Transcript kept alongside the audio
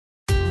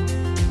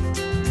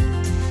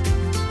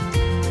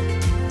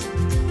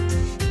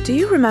Do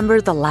you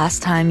remember the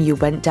last time you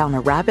went down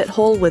a rabbit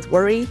hole with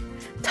worry,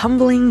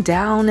 tumbling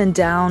down and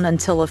down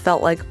until it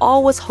felt like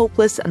all was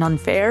hopeless and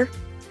unfair?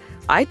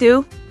 I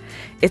do.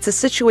 It's a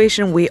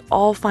situation we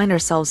all find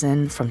ourselves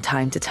in from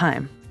time to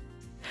time.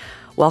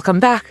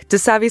 Welcome back to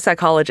Savvy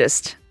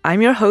Psychologist.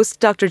 I'm your host,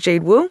 Dr.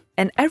 Jade Wu,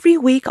 and every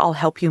week I'll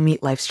help you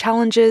meet life's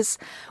challenges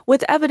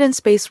with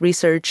evidence-based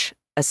research,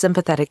 a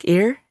sympathetic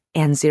ear,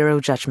 and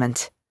zero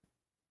judgment.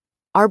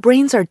 Our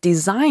brains are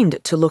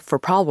designed to look for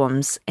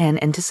problems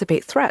and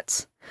anticipate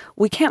threats.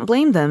 We can't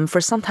blame them for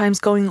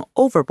sometimes going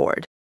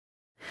overboard.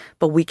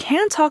 But we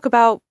can talk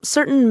about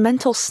certain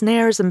mental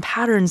snares and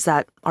patterns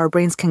that our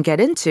brains can get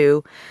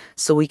into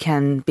so we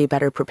can be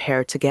better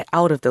prepared to get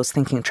out of those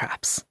thinking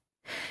traps.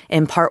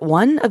 In part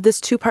 1 of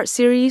this 2-part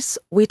series,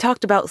 we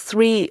talked about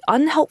 3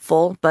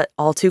 unhelpful but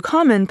all too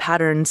common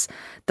patterns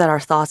that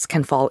our thoughts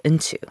can fall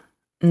into.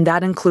 And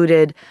that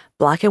included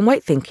black and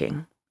white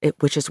thinking,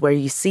 which is where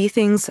you see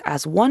things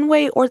as one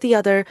way or the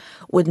other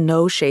with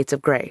no shades of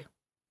gray.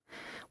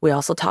 We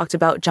also talked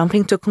about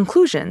jumping to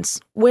conclusions,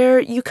 where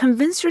you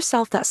convince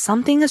yourself that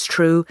something is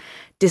true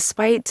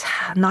despite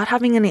not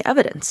having any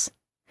evidence.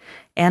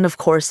 And of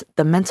course,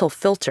 the mental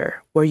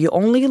filter, where you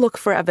only look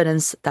for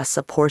evidence that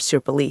supports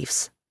your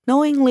beliefs,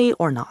 knowingly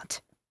or not.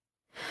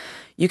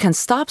 You can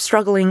stop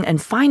struggling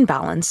and find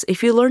balance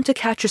if you learn to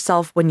catch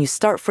yourself when you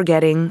start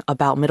forgetting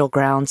about middle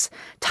grounds,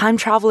 time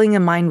traveling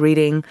and mind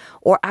reading,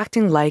 or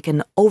acting like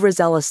an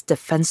overzealous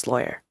defense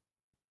lawyer.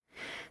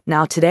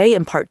 Now today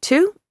in part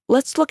 2,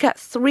 let's look at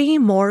 3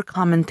 more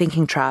common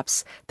thinking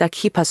traps that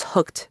keep us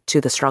hooked to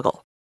the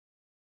struggle.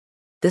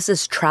 This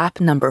is trap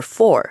number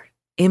 4,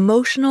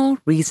 emotional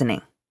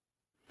reasoning.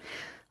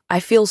 I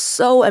feel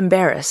so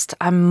embarrassed.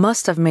 I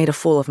must have made a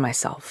fool of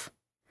myself.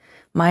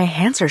 My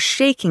hands are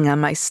shaking and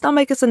my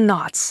stomach is in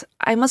knots.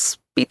 I must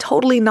be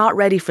totally not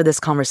ready for this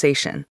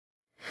conversation.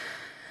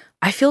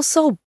 I feel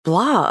so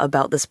blah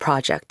about this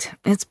project.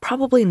 It's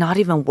probably not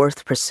even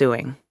worth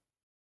pursuing.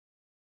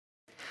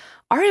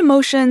 Our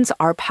emotions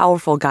are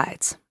powerful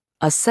guides.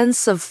 A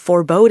sense of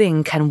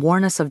foreboding can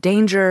warn us of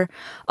danger,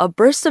 a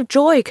burst of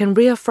joy can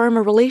reaffirm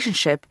a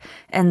relationship,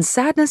 and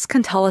sadness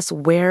can tell us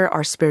where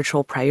our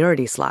spiritual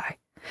priorities lie.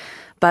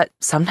 But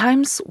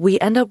sometimes we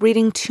end up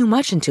reading too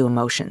much into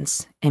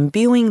emotions,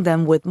 imbuing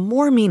them with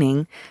more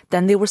meaning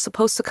than they were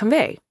supposed to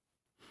convey.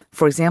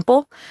 For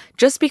example,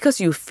 just because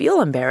you feel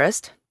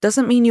embarrassed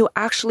doesn't mean you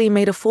actually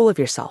made a fool of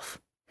yourself.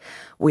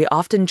 We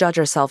often judge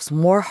ourselves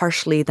more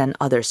harshly than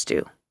others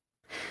do.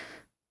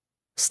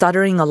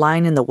 Stuttering a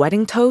line in the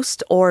wedding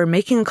toast or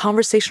making a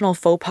conversational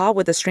faux pas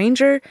with a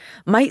stranger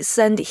might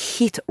send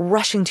heat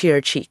rushing to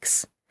your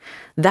cheeks.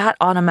 That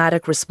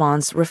automatic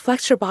response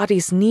reflects your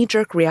body's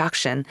knee-jerk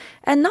reaction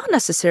and not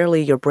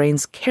necessarily your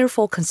brain's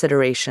careful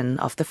consideration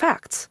of the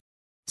facts.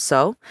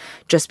 So,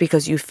 just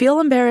because you feel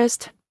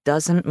embarrassed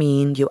doesn't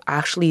mean you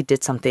actually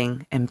did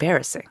something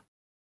embarrassing.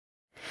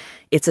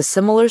 It's a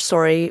similar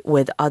story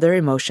with other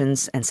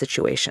emotions and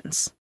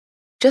situations.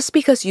 Just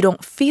because you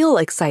don't feel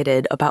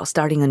excited about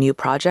starting a new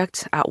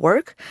project at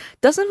work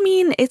doesn't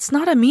mean it's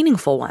not a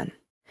meaningful one.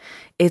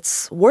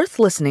 It's worth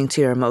listening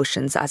to your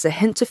emotions as a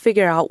hint to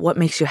figure out what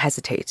makes you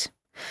hesitate.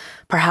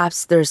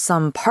 Perhaps there's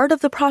some part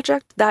of the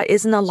project that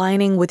isn't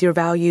aligning with your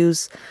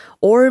values,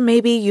 or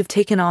maybe you've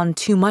taken on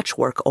too much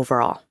work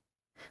overall.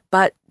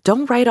 But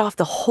don't write off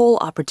the whole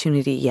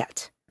opportunity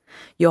yet.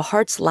 Your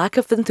heart's lack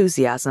of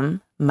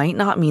enthusiasm might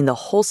not mean the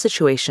whole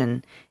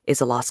situation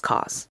is a lost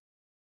cause.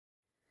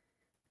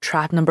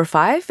 Trap number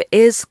 5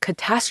 is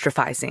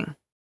catastrophizing.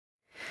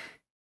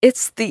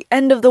 It's the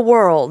end of the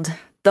world.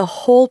 The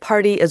whole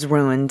party is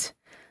ruined.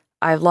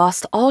 I've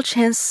lost all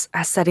chance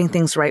at setting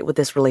things right with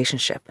this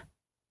relationship.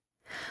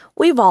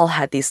 We've all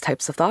had these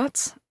types of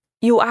thoughts.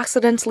 You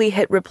accidentally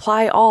hit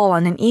reply all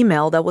on an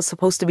email that was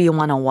supposed to be a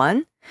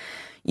one-on-one.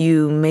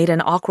 You made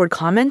an awkward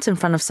comment in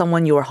front of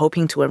someone you were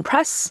hoping to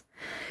impress.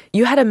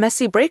 You had a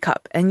messy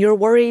breakup and you're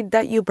worried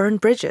that you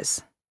burned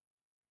bridges.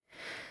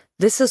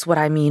 This is what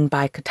I mean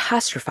by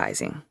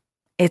catastrophizing.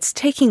 It's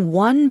taking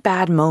one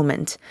bad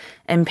moment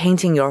and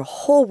painting your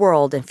whole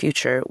world and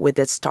future with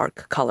its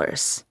dark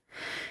colors.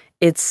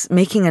 It's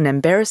making an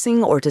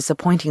embarrassing or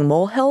disappointing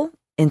molehill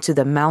into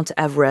the Mount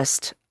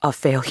Everest of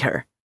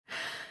failure.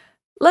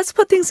 Let's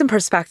put things in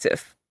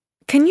perspective.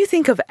 Can you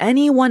think of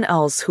anyone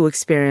else who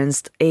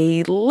experienced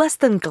a less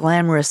than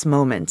glamorous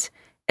moment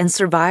and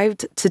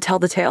survived to tell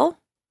the tale?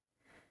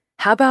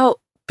 How about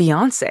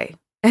Beyoncé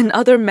and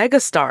other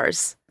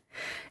megastars?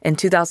 In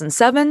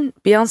 2007,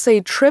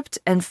 Beyoncé tripped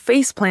and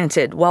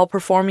face-planted while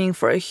performing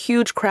for a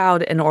huge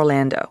crowd in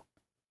Orlando.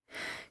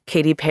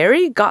 Katy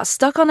Perry got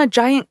stuck on a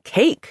giant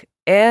cake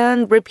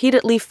and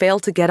repeatedly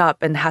failed to get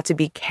up and had to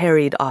be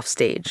carried off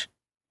stage.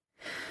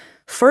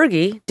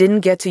 Fergie didn't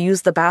get to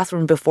use the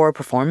bathroom before a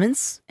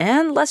performance,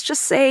 and let's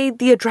just say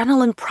the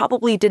adrenaline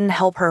probably didn't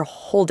help her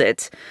hold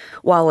it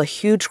while a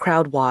huge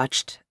crowd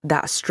watched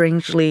that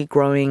strangely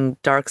growing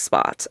dark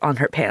spot on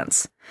her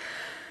pants.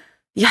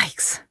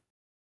 Yikes.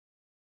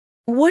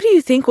 What do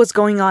you think was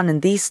going on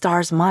in these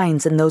stars'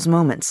 minds in those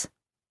moments?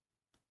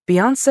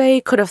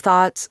 Beyoncé could have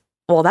thought,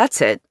 Well,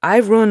 that's it.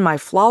 I've ruined my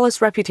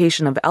flawless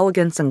reputation of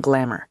elegance and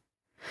glamour.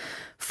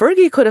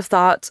 Fergie could have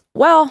thought,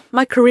 well,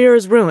 my career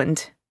is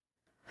ruined.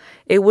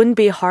 It wouldn't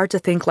be hard to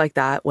think like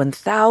that when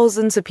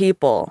thousands of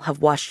people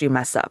have watched you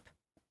mess up.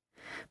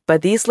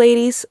 But these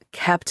ladies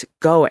kept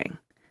going.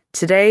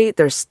 Today,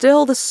 they're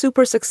still the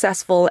super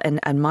successful and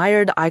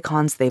admired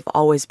icons they've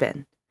always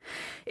been.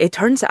 It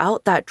turns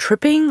out that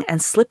tripping and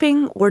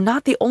slipping were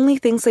not the only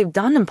things they've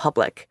done in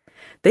public.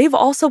 They've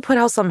also put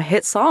out some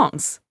hit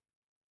songs.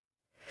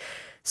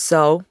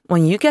 So,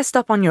 when you get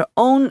stuck on your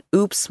own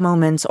oops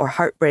moments or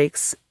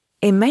heartbreaks,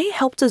 it may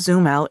help to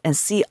zoom out and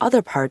see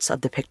other parts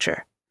of the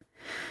picture.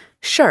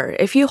 Sure,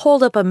 if you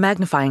hold up a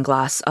magnifying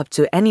glass up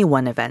to any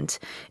one event,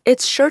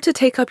 it's sure to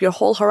take up your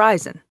whole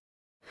horizon.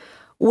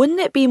 Wouldn't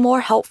it be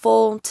more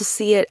helpful to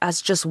see it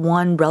as just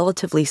one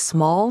relatively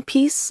small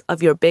piece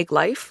of your big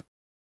life?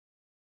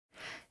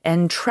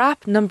 And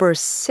trap number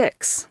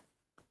 6,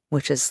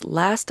 which is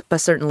last but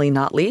certainly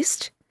not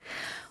least,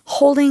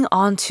 holding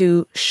on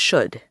to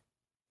should.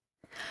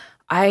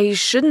 I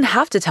shouldn't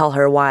have to tell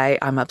her why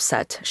I'm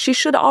upset. She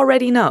should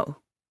already know.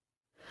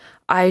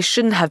 I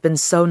shouldn't have been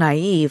so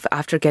naive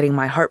after getting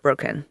my heart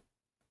broken.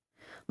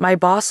 My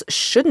boss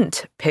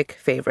shouldn't pick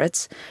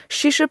favorites.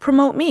 She should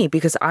promote me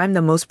because I'm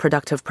the most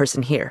productive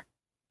person here.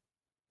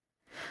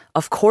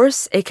 Of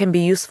course, it can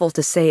be useful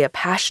to say a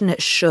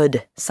passionate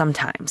should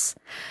sometimes.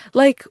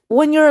 Like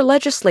when you're a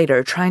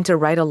legislator trying to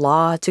write a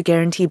law to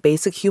guarantee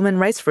basic human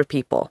rights for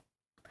people.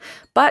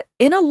 But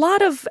in a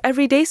lot of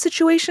everyday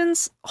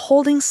situations,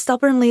 holding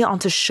stubbornly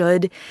onto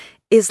should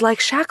is like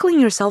shackling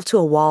yourself to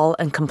a wall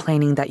and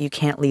complaining that you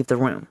can't leave the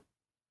room.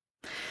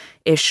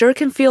 It sure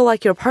can feel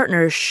like your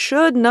partner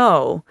should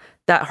know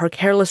that her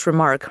careless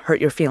remark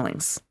hurt your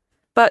feelings.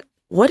 But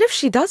what if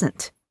she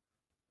doesn't?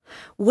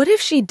 What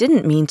if she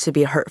didn't mean to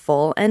be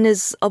hurtful and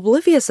is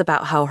oblivious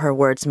about how her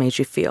words made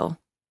you feel?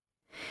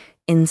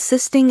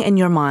 Insisting in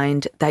your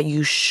mind that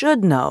you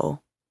should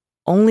know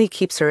only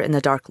keeps her in the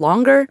dark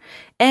longer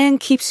and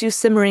keeps you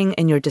simmering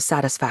in your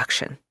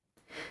dissatisfaction.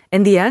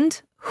 In the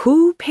end,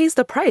 who pays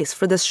the price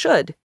for this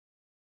should?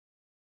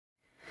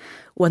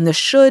 When the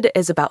should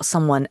is about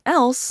someone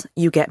else,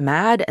 you get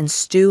mad and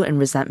stew in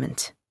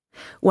resentment.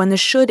 When the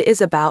should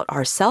is about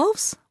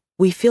ourselves,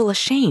 we feel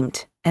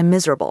ashamed and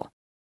miserable.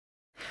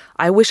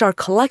 I wish our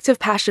collective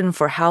passion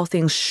for how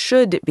things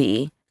should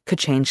be could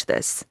change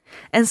this,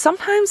 and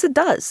sometimes it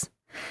does.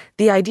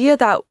 The idea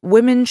that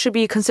women should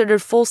be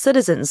considered full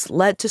citizens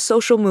led to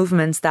social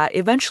movements that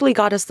eventually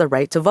got us the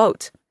right to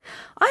vote.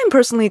 I'm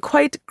personally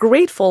quite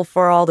grateful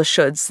for all the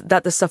shoulds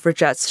that the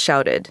suffragettes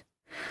shouted.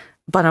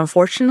 But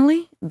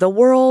unfortunately, the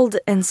world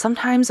and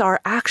sometimes our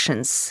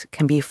actions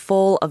can be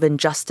full of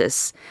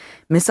injustice,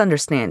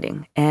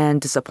 misunderstanding, and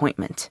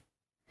disappointment.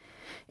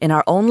 In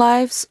our own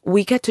lives,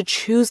 we get to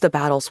choose the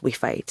battles we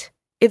fight.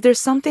 If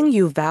there's something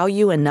you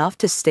value enough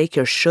to stake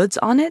your shoulds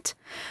on it,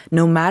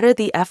 no matter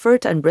the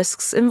effort and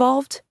risks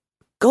involved,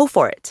 go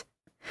for it.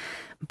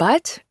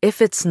 But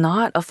if it's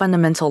not a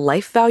fundamental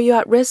life value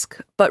at risk,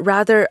 but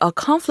rather a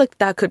conflict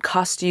that could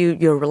cost you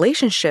your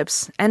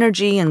relationships,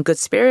 energy, and good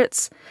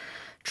spirits,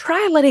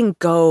 try letting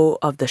go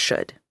of the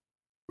should.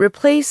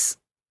 Replace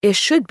 "it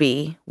should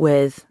be"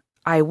 with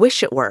 "I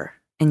wish it were"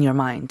 in your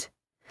mind.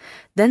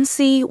 Then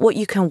see what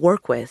you can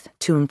work with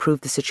to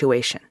improve the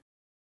situation.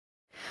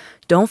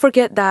 Don't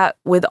forget that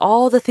with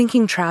all the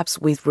thinking traps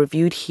we've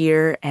reviewed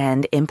here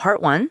and in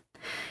part 1,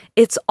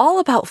 it's all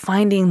about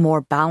finding more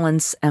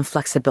balance and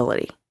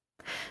flexibility.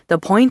 The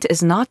point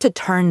is not to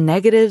turn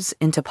negatives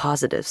into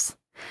positives.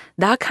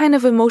 That kind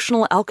of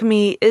emotional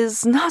alchemy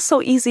is not so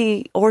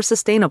easy or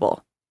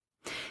sustainable.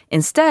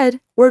 Instead,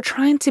 we're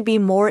trying to be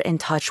more in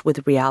touch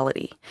with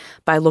reality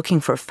by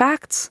looking for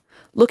facts,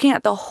 looking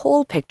at the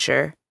whole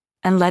picture,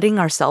 and letting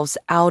ourselves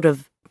out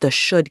of the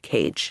should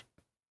cage.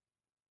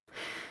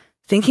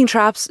 Thinking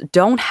traps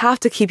don't have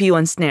to keep you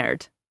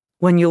ensnared.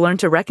 When you learn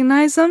to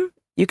recognize them,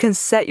 you can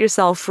set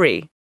yourself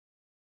free.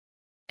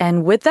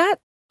 And with that,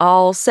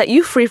 I'll set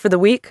you free for the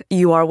week.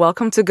 You are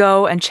welcome to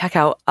go and check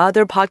out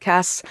other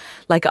podcasts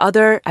like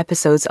other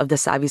episodes of The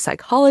Savvy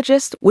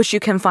Psychologist, which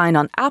you can find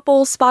on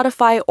Apple,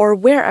 Spotify, or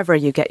wherever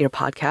you get your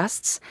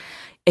podcasts.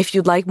 If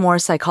you'd like more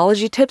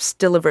psychology tips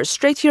delivered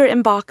straight to your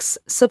inbox,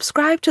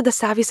 subscribe to the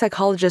Savvy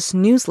Psychologist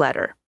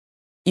newsletter.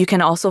 You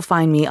can also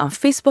find me on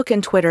Facebook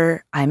and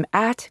Twitter. I'm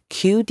at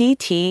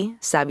QDT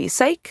Savvy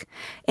Psych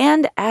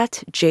and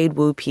at Jade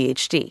Wu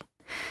PhD.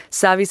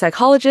 Savvy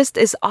Psychologist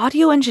is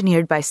audio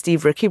engineered by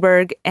Steve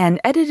Rickyberg and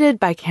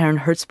edited by Karen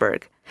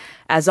Hertzberg.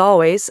 As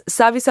always,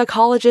 Savvy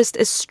Psychologist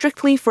is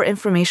strictly for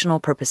informational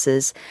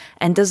purposes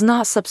and does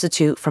not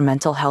substitute for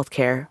mental health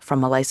care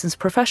from a licensed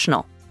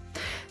professional.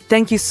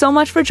 Thank you so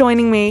much for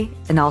joining me,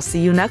 and I'll see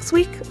you next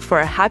week for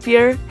a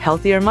happier,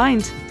 healthier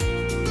mind.